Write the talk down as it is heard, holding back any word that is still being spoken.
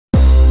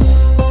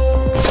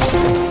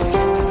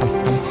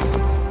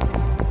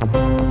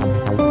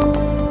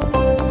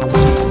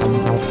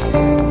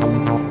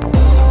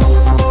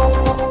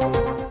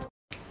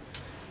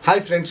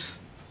Hi friends,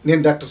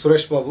 నేను doctor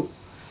Suresh Babu,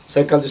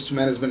 psychologist,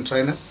 management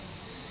trainer.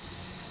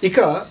 ఇక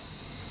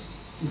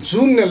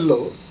June నెలలో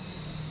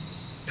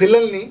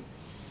పిల్లల్ని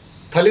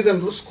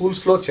తల్లిదండ్రులు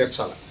స్కూల్స్లో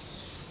చేర్చాలి.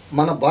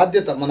 మన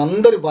బాధ్యత,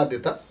 మనందరి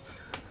బాధ్యత.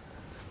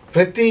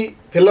 ప్రతి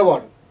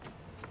పిల్లవాడు,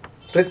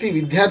 ప్రతి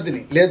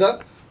విద్యార్థిని లేదా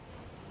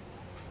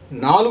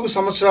 4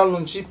 సంవత్సరాల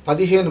నుంచి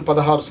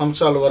 15-16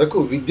 సంవత్సరాల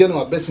వరకు విద్యను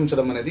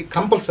అభ్యసించడం అనేది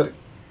కంపల్సరీ.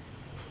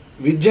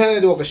 విద్య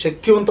అనేది ఒక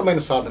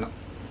శక్తివంతమైన సాధన.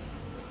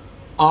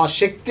 ఆ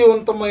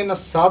శక్తివంతమైన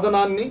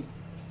సాధనాన్ని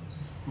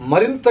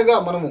మరింతగా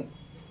మనము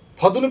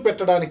పదును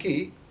పెట్టడానికి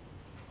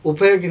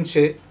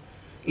ఉపయోగించే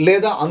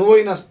లేదా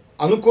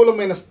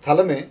అనుకూలమైన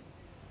స్థలమే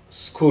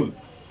స్కూల్.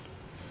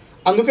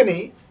 అందుకని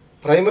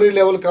ప్రైమరీ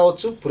లెవెల్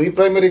కావచ్చు, ప్రీ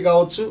ప్రైమరీ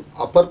కావచ్చు,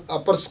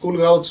 అప్పర్ స్కూల్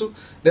కావచ్చు,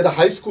 లేదా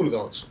హై స్కూల్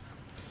కావచ్చు.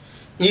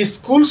 ఈ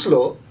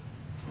స్కూల్స్లో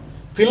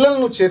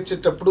పిల్లలను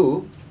చేర్చేటప్పుడు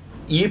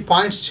ఈ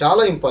పాయింట్స్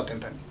చాలా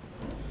ఇంపార్టెంట్ అండి.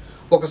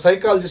 ఒక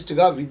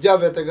సైకాలజిస్ట్గా,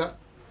 విద్యావేత్తగా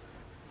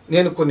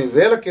నేను కొన్ని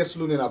వేల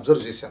కేసులు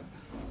అబ్జర్వ్ చేశాను.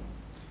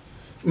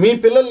 మీ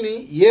పిల్లల్ని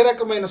ఏ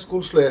రకమైన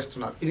స్కూల్స్లో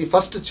వేస్తున్నారు, ఇది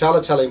ఫస్ట్ చాలా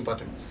చాలా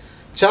ఇంపార్టెంట్.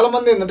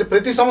 చాలామంది ఏంటంటే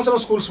ప్రతి సంవత్సరం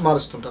స్కూల్స్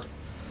మారుస్తుంటారు.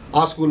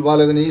 ఆ స్కూల్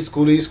బాగాలేదని ఈ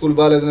స్కూల్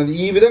బాగాలేదని,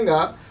 ఈ విధంగా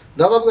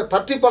దాదాపుగా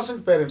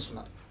 30% పేరెంట్స్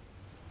ఉన్నారు.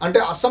 అంటే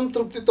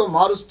అసంతృప్తితో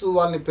మారుస్తూ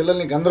వాళ్ళని,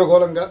 పిల్లల్ని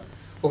గందరగోళంగా,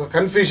 ఒక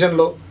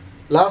కన్ఫ్యూజన్లో,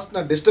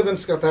 లాస్ట్న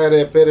డిస్టర్బెన్స్గా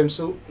తయారయ్యే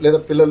పేరెంట్స్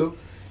లేదా పిల్లలు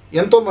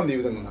ఎంతోమంది ఈ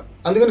విధంగా ఉన్నారు.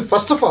 అందుకని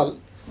ఫస్ట్ ఆఫ్ ఆల్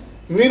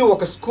మీరు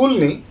ఒక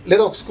స్కూల్ని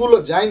లేదా ఒక స్కూల్లో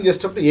జాయిన్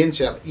చేసేటప్పుడు ఏం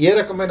చేయాలి, ఏ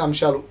రకమైన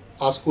అంశాలు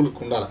ఆ స్కూల్కి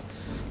ఉండాలి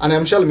అనే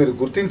అంశాలు మీరు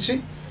గుర్తించి,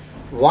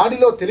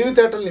 వాడిలో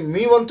తెలివితేటల్ని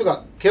మీ వంతుగా,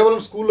 కేవలం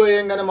స్కూల్లో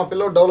వేయంగానే మా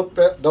పిల్లలు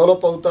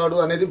డెవలప్ అవుతాడు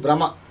అనేది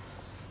భ్రమ.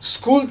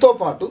 స్కూల్తో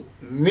పాటు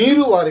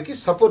మీరు వారికి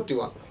సపోర్ట్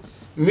ఇవ్వాలి,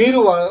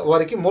 మీరు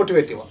వారికి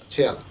మోటివేట్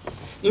చేయాలి.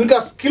 ఇంకా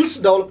స్కిల్స్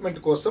డెవలప్మెంట్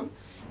కోసం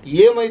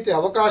ఏమైతే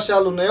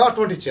అవకాశాలు ఉన్నాయో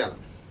అటువంటివి చేయాలి.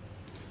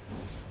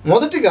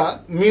 మొదటిగా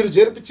మీరు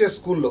చేర్పించే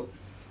స్కూల్లో,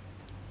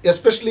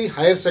 ఎస్పెషలీ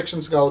హైయర్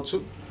సెక్షన్స్ కావచ్చు,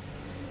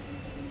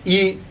 ఈ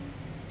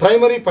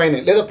ప్రైమరీ పైనే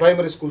లేదా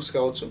ప్రైమరీ స్కూల్స్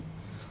కావచ్చు,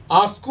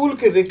 ఆ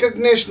స్కూల్కి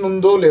రికగ్నేషన్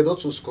ఉందో లేదో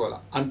చూసుకోవాలి.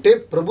 అంటే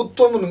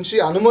ప్రభుత్వం నుంచి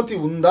అనుమతి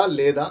ఉందా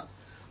లేదా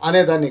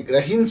అనే దాన్ని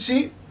గ్రహించి,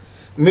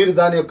 మీరు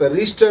దాని యొక్క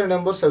రిజిస్టర్డ్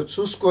నెంబర్స్ అవి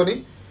చూసుకొని,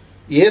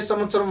 ఏ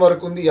సంవత్సరం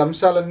వరకు ఉంది, ఈ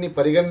అంశాలన్నీ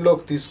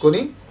పరిగణలోకి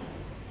తీసుకొని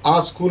ఆ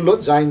స్కూల్లో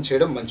జాయిన్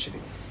చేయడం మంచిది.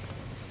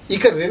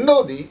 ఇక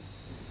రెండవది,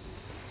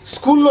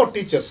 స్కూల్లో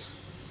టీచర్స్.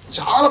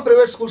 చాలా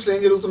ప్రైవేట్ స్కూల్స్లో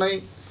ఏం జరుగుతున్నాయి,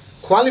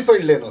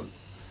 క్వాలిఫైడ్ లేని వాళ్ళు,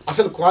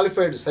 అసలు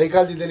క్వాలిఫైడ్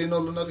సైకాలజీ తెలియని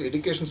వాళ్ళు ఉన్నారు,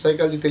 ఎడ్యుకేషన్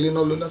సైకాలజీ తెలియని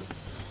వాళ్ళు ఉన్నారు.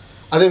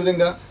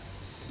 అదేవిధంగా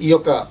ఈ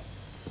యొక్క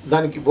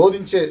దానికి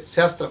బోధించే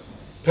శాస్త్రం,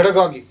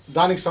 పెడగాగి,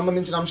 దానికి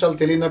సంబంధించిన అంశాలు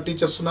తెలియని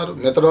టీచర్స్ ఉన్నారు,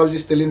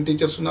 మెథడాలజీస్ తెలియని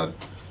టీచర్స్ ఉన్నారు.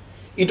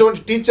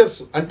 ఇటువంటి టీచర్స్,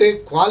 అంటే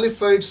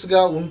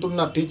క్వాలిఫైడ్స్గా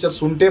ఉంటున్న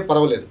టీచర్స్ ఉంటే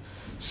పర్వాలేదు,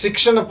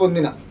 శిక్షణ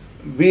పొందిన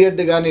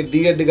బిఎడ్ కానీ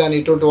డిఎడ్ కానీ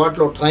ఇటువంటి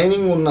వాటిలో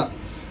ట్రైనింగ్ ఉన్న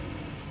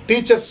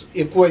టీచర్స్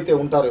ఎక్కువైతే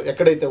ఉంటారో,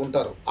 ఎక్కడైతే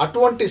ఉంటారో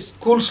అటువంటి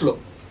స్కూల్స్లో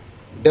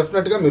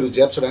డెఫినెట్గా మీరు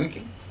చేర్చడానికి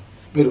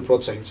మీరు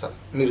ప్రోత్సహించాలి,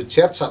 మీరు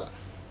చేర్చాలి.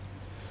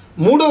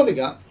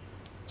 మూడవదిగా,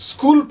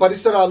 స్కూల్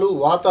పరిసరాలు,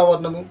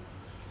 వాతావరణము,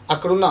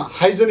 అక్కడున్న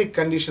హైజెనిక్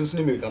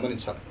కండిషన్స్ని మీరు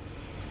గమనించాలి.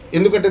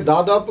 ఎందుకంటే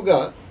దాదాపుగా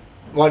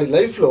వాడి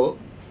లైఫ్లో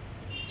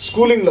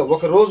స్కూలింగ్లో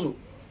ఒకరోజు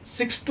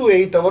 6 to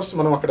 8 అవర్స్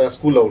మనం అక్కడ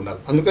స్కూల్లో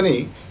ఉండాలి. అందుకని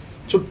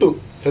చుట్టూ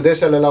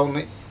ప్రదేశాలు ఎలా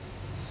ఉన్నాయి,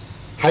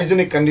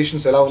 హైజెనిక్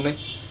కండిషన్స్ ఎలా ఉన్నాయి,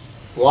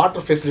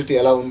 వాటర్ ఫెసిలిటీ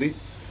ఎలా ఉంది,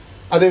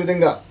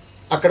 అదేవిధంగా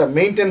అక్కడ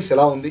మెయింటెనెన్స్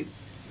ఎలా ఉంది,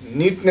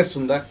 నీట్నెస్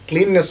ఉందా,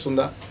 క్లీన్నెస్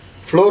ఉందా,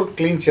 ఫ్లోర్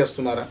క్లీన్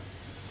చేస్తున్నారా,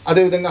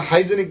 అదేవిధంగా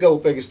హైజెనిక్గా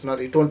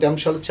ఉపయోగిస్తున్నారు. ఇటువంటి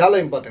అంశాలు చాలా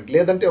ఇంపార్టెంట్.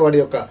 లేదంటే వాడి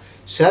యొక్క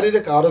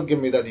శారీరక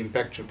ఆరోగ్యం మీద అది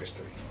ఇంపాక్ట్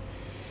చూపిస్తుంది.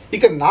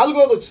 ఇక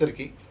నాలుగవది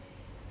వచ్చేసరికి,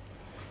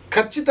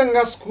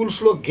 ఖచ్చితంగా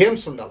స్కూల్స్లో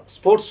గేమ్స్ ఉండాలి,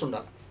 స్పోర్ట్స్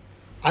ఉండాలి.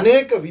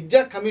 అనేక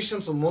విద్యా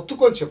కమిషన్స్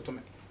మొత్తుకొని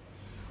చెప్తున్నాయి.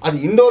 అది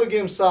ఇండోర్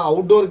గేమ్సా,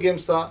 అవుట్డోర్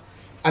గేమ్సా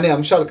అనే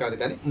అంశాలు కాదు,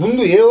 కానీ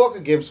ముందు ఏ ఒక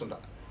గేమ్స్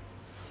ఉండాలి.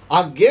 ఆ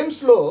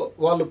గేమ్స్లో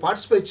వాళ్ళు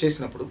పార్టిసిపేట్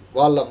చేసినప్పుడు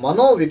వాళ్ళ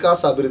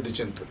మనోవికాస అభివృద్ధి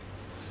చెందుతుంది,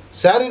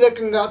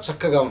 శారీరకంగా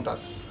చక్కగా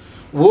ఉంటారు.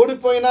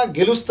 ఓడిపోయినా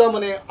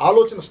గెలుస్తామనే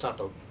ఆలోచన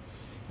స్టార్ట్ అవుతుంది,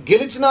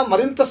 గెలిచినా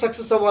మరింత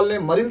సక్సెస్ అవ్వాలనే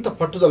మరింత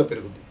పట్టుదల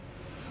పెరుగుద్ది.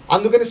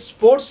 అందుకని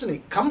స్పోర్ట్స్ని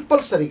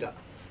కంపల్సరీగా,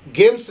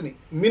 గేమ్స్ని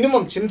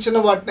మినిమం చిన్న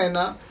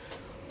వాటినైనా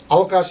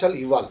అవకాశాలు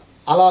ఇవ్వాలి.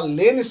 అలా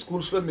లేని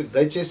స్కూల్స్లో మీరు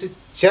దయచేసి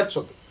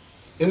చేర్చొద్దు.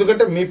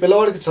 ఎందుకంటే మీ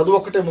పిల్లవాడికి చదువు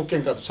ఒక్కటే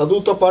ముఖ్యం కాదు,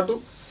 చదువుతో పాటు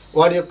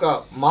వాడి యొక్క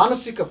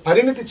మానసిక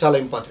పరిణితి చాలా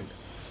ఇంపార్టెంట్.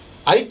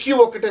 ఐక్యూ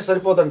ఒక్కటే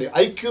సరిపోదండి.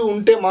 ఐక్యూ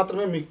ఉంటే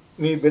మాత్రమే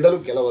మీ బిడ్డలు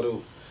గెలవరు.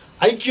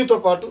 ఐక్యూతో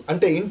పాటు,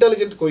 అంటే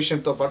ఇంటెలిజెంట్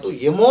కోఎఫిషియంట్తో పాటు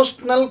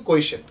ఎమోషనల్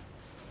కోఎఫిషియంట్,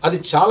 అది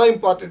చాలా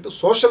ఇంపార్టెంట్.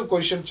 సోషల్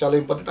కోఎఫిషియంట్ చాలా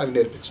ఇంపార్టెంట్, అవి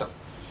నేర్పించాలి.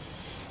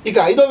 ఇక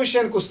ఐదో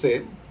విషయానికి వస్తే,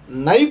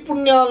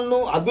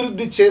 నైపుణ్యాలను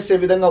అభివృద్ధి చేసే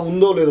విధంగా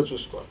ఉందో లేదో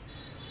చూసుకోవాలి.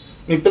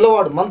 మీ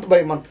పిల్లవాడు మంత్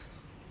బై మంత్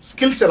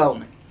స్కిల్స్ ఎలా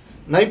ఉన్నాయి,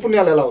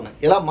 నైపుణ్యాలు ఎలా ఉన్నాయి,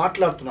 ఎలా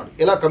మాట్లాడుతున్నాడు,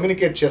 ఎలా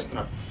కమ్యూనికేట్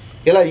చేస్తున్నాడు,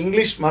 ఎలా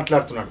ఇంగ్లీష్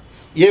మాట్లాడుతున్నాడు,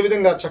 ఏ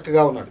విధంగా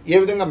చక్కగా ఉన్నాడు, ఏ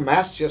విధంగా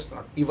మ్యాథ్స్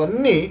చేస్తున్నాడు,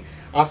 ఇవన్నీ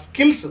ఆ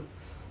స్కిల్స్,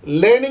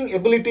 లెర్నింగ్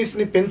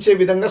ఎబిలిటీస్ని పెంచే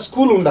విధంగా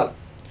స్కూల్ ఉండాలి.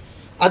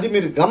 అది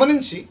మీరు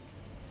గమనించి,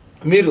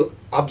 మీరు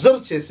అబ్జర్వ్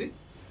చేసి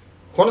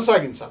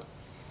కొనసాగించాలి.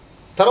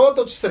 తర్వాత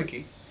వచ్చేసరికి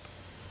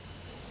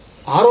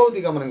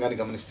ఆరవదిగా మనం కానీ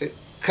గమనిస్తే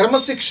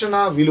క్రమశిక్షణ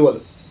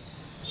విలువలు.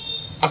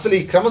 అసలు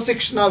ఈ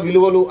క్రమశిక్షణ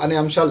విలువలు అనే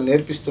అంశాలు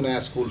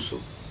నేర్పిస్తున్నాయా స్కూల్స్?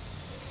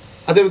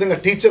 అదేవిధంగా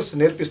టీచర్స్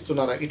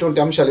నేర్పిస్తున్నారా ఇటువంటి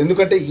అంశాలు?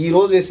 ఎందుకంటే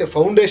ఈరోజు వేసే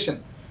ఫౌండేషన్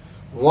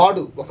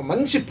వాడు ఒక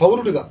మంచి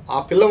పౌరుడిగా, ఆ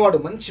పిల్లవాడు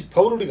మంచి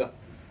పౌరుడిగా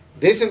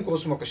దేశం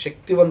కోసం ఒక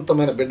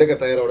శక్తివంతమైన బిడ్డగా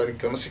తయారవడానికి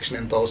క్రమశిక్షణ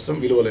ఎంతో అవసరం,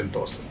 విలువలు ఎంతో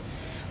అవసరం.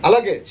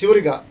 అలాగే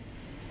చివరిగా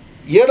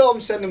 7వ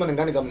అంశాన్ని మనం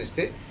కానీ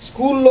గమనిస్తే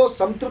స్కూల్లో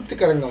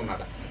సంతృప్తికరంగా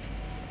ఉన్నాడా?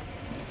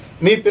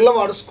 మీ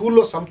పిల్లవాడు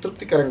స్కూల్లో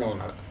సంతృప్తికరంగా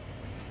ఉన్నాడా?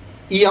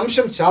 ఈ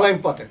అంశం చాలా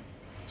ఇంపార్టెంట్.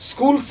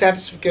 స్కూల్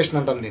సాటిస్ఫికేషన్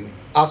అంటాం దీన్ని.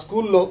 ఆ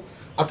స్కూల్లో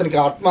అతనికి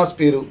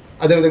అట్మాస్ఫియరు,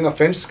 అదేవిధంగా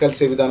ఫ్రెండ్స్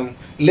కలిసే విధానం,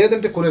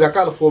 లేదంటే కొన్ని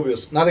రకాల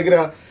ఫోబియోస్. నా దగ్గర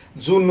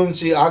జూన్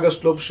నుంచి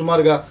ఆగస్టు లోపు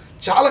సుమారుగా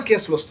చాలా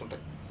కేసులు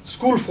వస్తుంటాయి,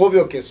 స్కూల్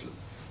ఫోబియో కేసులు,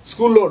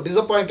 స్కూల్లో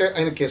డిసప్పాయింటెడ్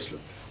అయిన కేసులు.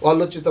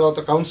 వాళ్ళు వచ్చిన తర్వాత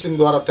కౌన్సిలింగ్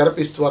ద్వారా,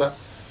 థెరపీస్ ద్వారా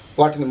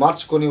వాటిని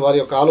మార్చుకొని, వారి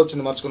యొక్క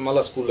ఆలోచన మార్చుకొని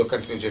మళ్ళీ స్కూల్లో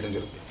కంటిన్యూ చేయడం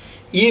జరుగుతుంది.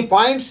 ఈ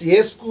పాయింట్స్ ఏ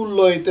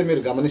స్కూల్లో అయితే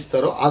మీరు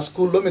గమనిస్తారో ఆ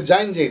స్కూల్లో మీరు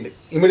జాయిన్ చేయండి,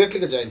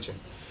 ఇమీడియట్లీగా జాయిన్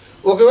చేయండి.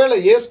 ఒకవేళ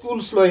ఏ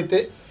స్కూల్స్లో అయితే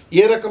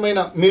ఏ రకమైన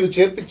మీరు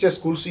చేర్పించే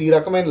స్కూల్స్ ఈ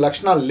రకమైన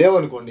లక్షణాలు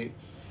లేవనుకోండి,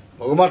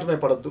 మొగమాటమే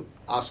పడద్దు,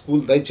 ఆ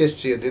స్కూల్ దయచేసి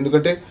చేయొద్దు.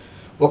 ఎందుకంటే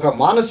ఒక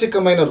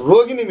మానసికమైన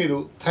రోగిని మీరు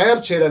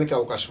తయారు చేయడానికి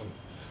అవకాశం ఉంది.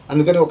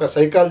 అందుకని ఒక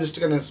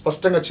సైకాలజిస్ట్గా నేను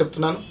స్పష్టంగా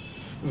చెప్తున్నాను,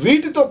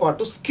 వీటితో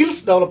పాటు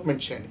స్కిల్స్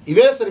డెవలప్మెంట్ చేయండి.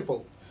 ఇవే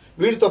సరిపోవు.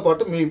 వీటితో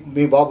పాటు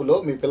మీ బాబులో,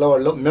 మీ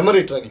పిల్లవాళ్ళలో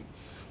మెమరీ ట్రైనింగ్,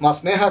 మా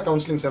స్నేహ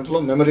కౌన్సిలింగ్ సెంటర్లో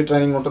మెమరీ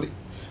ట్రైనింగ్ ఉంటుంది,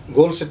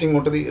 గోల్ సెట్టింగ్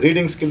ఉంటుంది,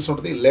 రీడింగ్ స్కిల్స్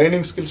ఉంటుంది,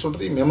 లెర్నింగ్ స్కిల్స్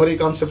ఉంటుంది, మెమరీ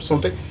కాన్సెప్ట్స్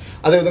ఉంటాయి,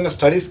 అదేవిధంగా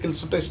స్టడీ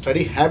స్కిల్స్ ఉంటాయి,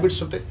 స్టడీ హ్యాబిట్స్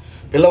ఉంటాయి.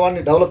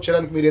 పిల్లవాడిని డెవలప్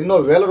చేయడానికి మీరు ఎన్నో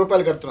వేల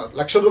రూపాయలు కడుతున్నారు,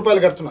 లక్షల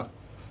రూపాయలు కడుతున్నారు.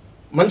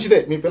 మంచిదే,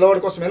 మీ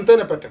పిల్లవాడి కోసం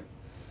ఎంతైనా పెట్టండి.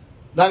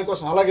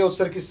 దానికోసం అలాగే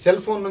వచ్చేసరికి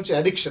సెల్ ఫోన్ నుంచి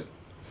అడిక్షన్,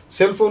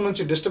 సెల్ ఫోన్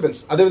నుంచి డిస్టర్బెన్స్,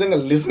 అదేవిధంగా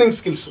లిజనింగ్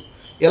స్కిల్స్,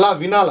 ఎలా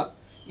వినాలా,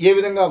 ఏ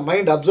విధంగా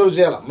మైండ్ అబ్జర్వ్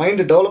చేయాలా,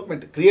 మైండ్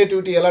డెవలప్మెంట్,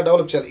 క్రియేటివిటీ ఎలా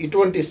డెవలప్ చేయాలి,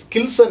 ఇటువంటి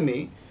స్కిల్స్ అన్నీ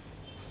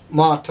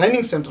మా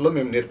ట్రైనింగ్ సెంటర్లో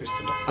మేము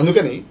నేర్పిస్తుంటాం.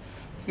 అందుకని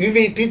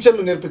ఇవి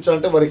టీచర్లు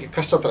నేర్పించాలంటే వారికి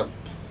కష్టతరం.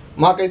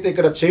 మాకైతే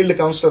ఇక్కడ చైల్డ్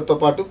కౌన్సిలర్తో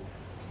పాటు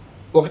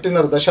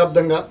 1.5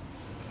 దశాబ్దంగా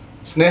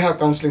స్నేహ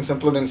కౌన్సిలింగ్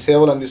సెంటర్లో నేను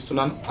సేవలు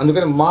అందిస్తున్నాను.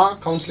 అందుకని మా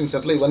కౌన్సిలింగ్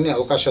సెంటర్లో ఇవన్నీ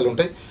అవకాశాలు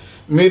ఉంటాయి.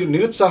 మీరు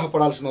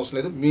నిరుత్సాహపడాల్సిన అవసరం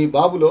లేదు. మీ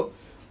బాబులో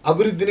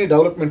అభివృద్ధిని,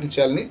 డెవలప్మెంట్ని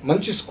చేయాలని,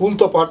 మంచి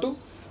స్కూల్తో పాటు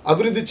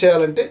అభివృద్ధి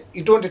చేయాలంటే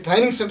ఇటువంటి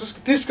ట్రైనింగ్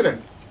సెంటర్స్కి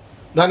తీసుకురండి.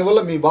 దానివల్ల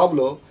మీ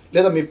బాబులో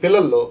లేదా మీ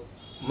పిల్లల్లో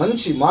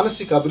మంచి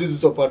మానసిక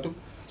అభివృద్ధితో పాటు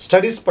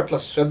స్టడీస్ పట్ల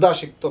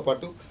శ్రద్ధాశక్తితో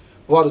పాటు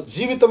వారు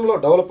జీవితంలో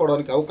డెవలప్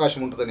అవడానికి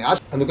అవకాశం ఉంటుందని ఆశ.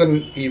 అందుకని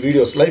ఈ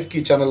వీడియోస్, లైఫ్ కీ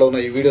ఛానల్లో ఉన్న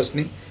ఈ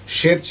వీడియోస్ని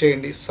షేర్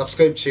చేయండి,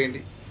 సబ్స్క్రైబ్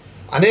చేయండి,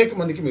 అనేక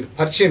మందికి మీరు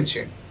పరిచయం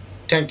చేయండి.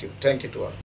 Thank you to all.